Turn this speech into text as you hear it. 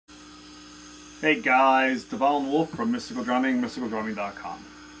Hey guys, Devon Wolf from Mystical Drumming, mysticaldrumming.com.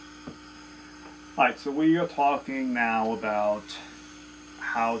 Alright, so we are talking now about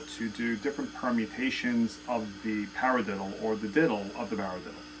how to do different permutations of the paradiddle or the diddle of the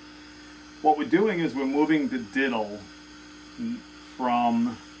paradiddle. What we're doing is we're moving the diddle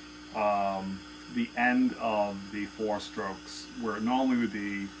from the end of the four strokes, where it normally would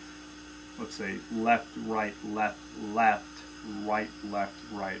be, let's say, left, right, left, left, right, left,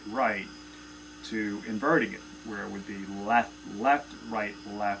 right, right, to inverting it, where it would be left, left, right,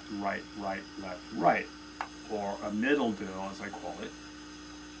 left, right, right, left, right, or a middle diddle, as I call it.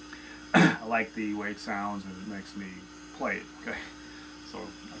 I like the way it sounds and it makes me play it, okay? So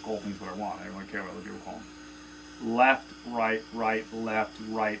I call things what I want. I don't really care what other people call them. Left, right, right, left,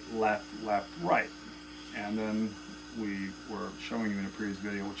 right, left, left, right. And then we were showing you in a previous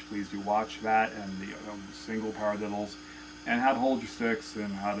video, which please do watch that, and the single paradiddles, and how to hold your sticks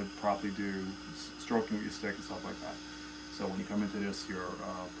and how to properly do stroking with your stick and stuff like that. So when you come into this, you're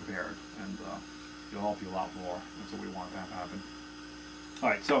prepared, and it'll help you a lot more. That's what we want to have happen. All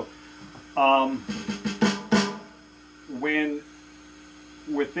right, so when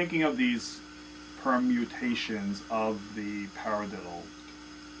we're thinking of these permutations of the paradiddle,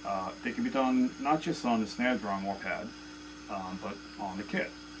 they can be done not just on the snare drum or pad, but on the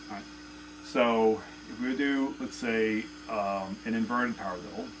kit. Right? So if we do, let's say, an inverted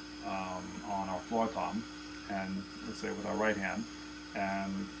paradiddle on our floor tom, and let's say with our right hand,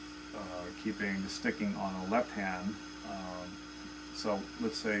 and keeping the sticking on the left hand, so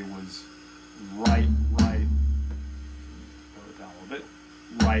let's say it was right, right, go it down a little bit,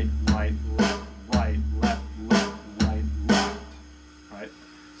 right, right, left, right, left, left, right, left, right?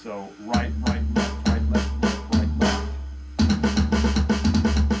 So right, right, left, right, left, left, right, left.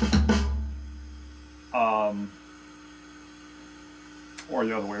 Or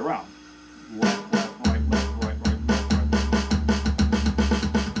the other way around. Left, left, right, left, right, right, left, right, left.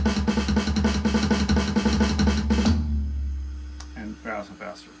 And faster and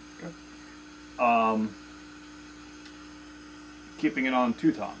faster. Okay. Keeping it on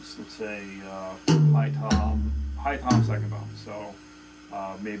two toms. Let's say high tom, second tom. So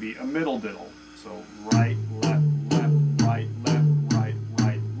maybe a middle diddle. So right, left, left, right, left, right,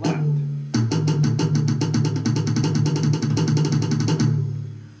 right, left.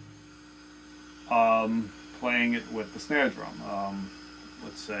 Playing it with the snare drum.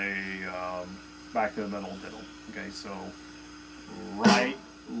 Let's say back to the middle diddle. Okay, so right,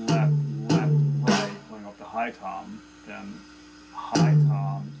 left, left, right, playing up the high tom, then high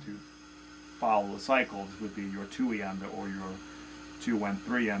tom to follow the cycle. This would be your 2E-end or your 2 and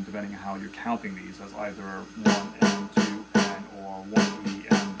 3 end, depending on how you're counting these, as either 1 and 2 and or 1E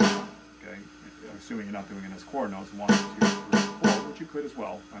and 1. Okay, assuming you're not doing it as chord notes, 1, 2, 3, 4, which you could as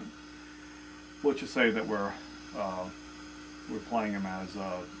well. Right? Let's just say that we're playing them as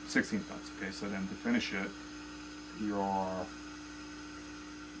 16th notes. Okay, so then to finish it, you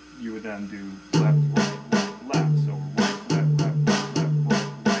would then do left, right, left, left. So right, left, left, left,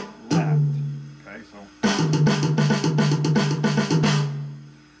 left, right, right, left. Okay, so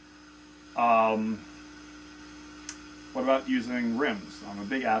what about using rims? I'm a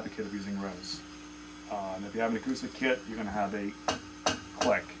big advocate of using rims. And if you have an acoustic kit, you're going to have a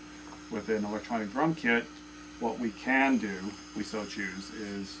click. With an electronic drum kit, what we can do, if we so choose,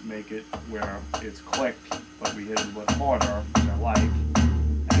 is make it where it's clicked, but we hit it a little harder, which I like,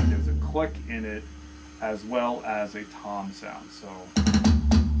 and there's a click in it as well as a tom sound. So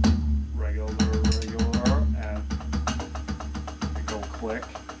regular, regular, and we go click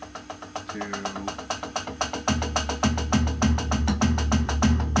to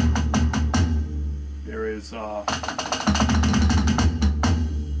there is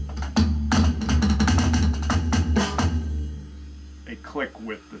click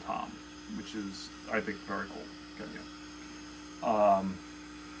with the tom, which is, I think, very cool. Okay, yeah.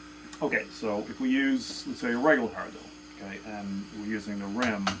 Okay, so if we use, let's say, a regular paradiddle, okay, and we're using the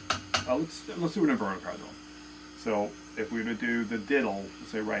rim, let's do an inverted paradiddle. So if we were to do the diddle,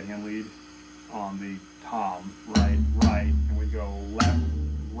 let's say right hand lead on the tom, right, right, and we go left,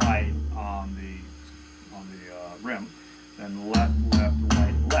 right on the rim, then left, left,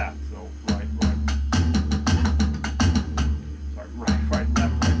 right, left. So right, right. Right, right,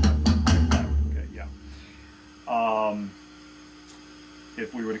 left, right, left, left, right, left. Okay, yeah.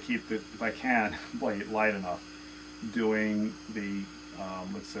 If we were to keep the, if I can play it light enough, doing the,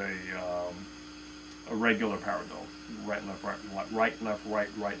 let's say, a regular paradiddle, right, left, right, right, left, right,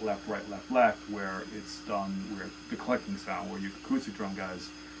 right, left, right, left, left, where it's done, where the clicking sound, where you acoustic drum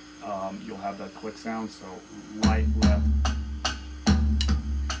guys, you'll have that click sound. So right, left,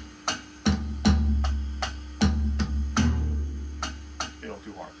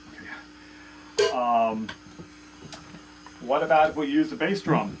 what about if we use the bass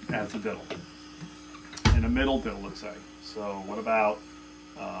drum as a diddle? In a middle diddle, let's say. So what about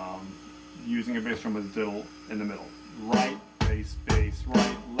using a bass drum as a diddle in the middle? Right, bass, bass,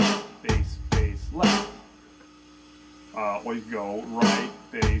 right, left, bass, bass, left. Or you go right,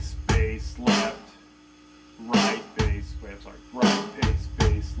 bass, bass, left, right, bass, wait, I'm sorry, right, bass,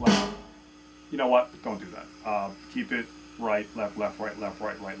 bass, left. You know what? Don't do that. Keep it right, left, left, right, left,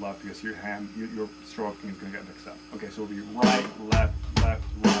 right, right, left, because your hand, your stroking is going to get mixed up. Okay, so it'll be right, left, left,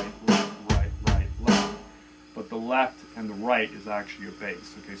 right, left, right, right, left. But the left and the right is actually your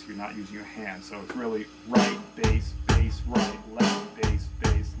bass. Okay, so you're not using your hand. So it's really right, bass, bass, right, left, bass,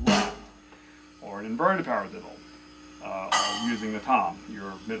 bass, left. Or an inverted paradiddle. Using the tom,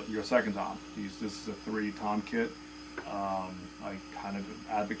 your second tom. This is a 3-tom kit. I kind of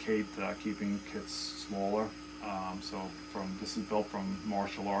advocate keeping kits smaller. This is built from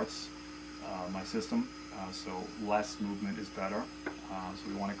martial arts, my system. So less movement is better. So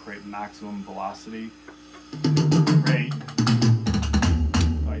we want to create maximum velocity, create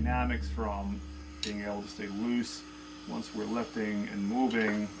dynamics from being able to stay loose. Once we're lifting and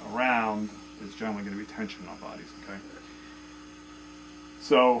moving around, there's generally going to be tension in our bodies. Okay.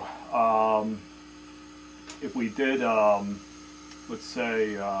 So if we did, let's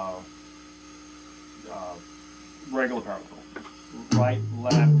say, regular paradiddle, right,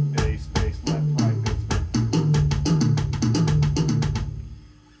 left, bass, bass, left, right, bass,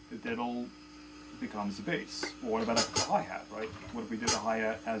 the diddle becomes the bass. Well, what about a hi-hat, right? What if we did a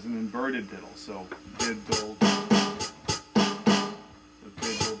hi-hat as an inverted diddle? So diddle, diddle,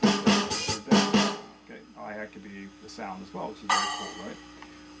 diddle. Okay, hi-hat could be the sound as well, which is very cool, right?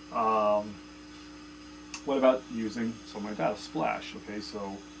 What about using something like that, a splash? Okay,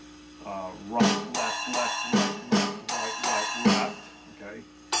 so right, left, left, right, left, right, left, okay?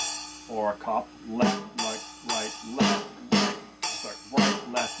 Or a cup, left, right, left, sorry, right,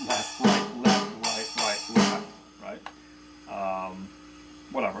 left, left, right, right,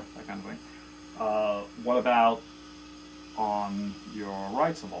 whatever, that kind of thing. What about on your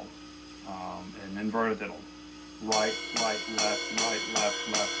right cymbal, an inverted diddle? Right, right, left, right,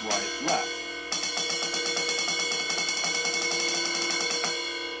 left.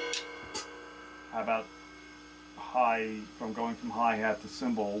 How about going from hi-hat to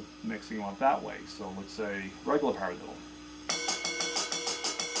cymbal, mixing them up that way? So let's say regular paradiddle.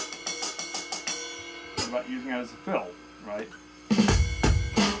 What about using it as a fill, right?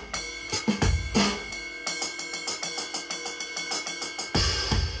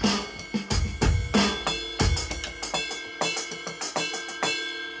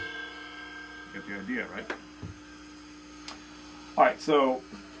 Idea, right? Alright, so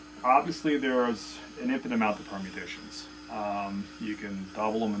obviously there's an infinite amount of permutations. You can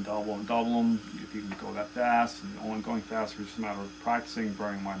double them and double them and double them if you can go that fast, and only going faster is just a matter of practicing,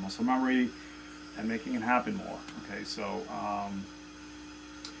 burning my muscle memory, and making it happen more. Okay, so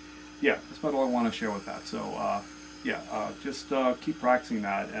yeah, that's about all I want to share with that. So just keep practicing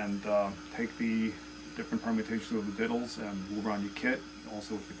that, and take the different permutations of the diddles and move around your kit,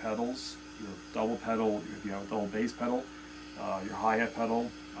 also with your pedals. Your double pedal, if you have a double bass pedal, your hi-hat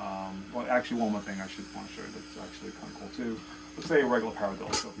pedal. Well, actually, one more thing I should want to show you that's actually kind of cool too. Let's say a regular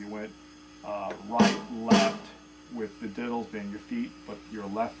paradiddle. So if you went right, left, with the diddles being your feet, but your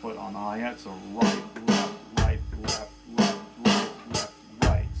left foot on the hi-hat. So right, left, right, left, left, right, left,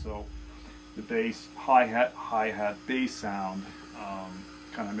 right. So the bass, hi-hat, bass sound,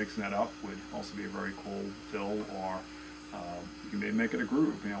 kind of mixing that up would also be a very cool fill, or you can maybe make it a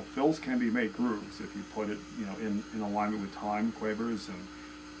groove. You know, fills can be made grooves if you put it, you know, in alignment with time, quavers, and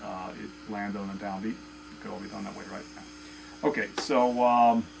it land on a downbeat. It could all be done that way, right? Okay,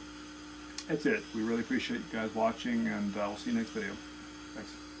 so that's it. We really appreciate you guys watching, and we'll see you next video.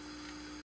 Thanks.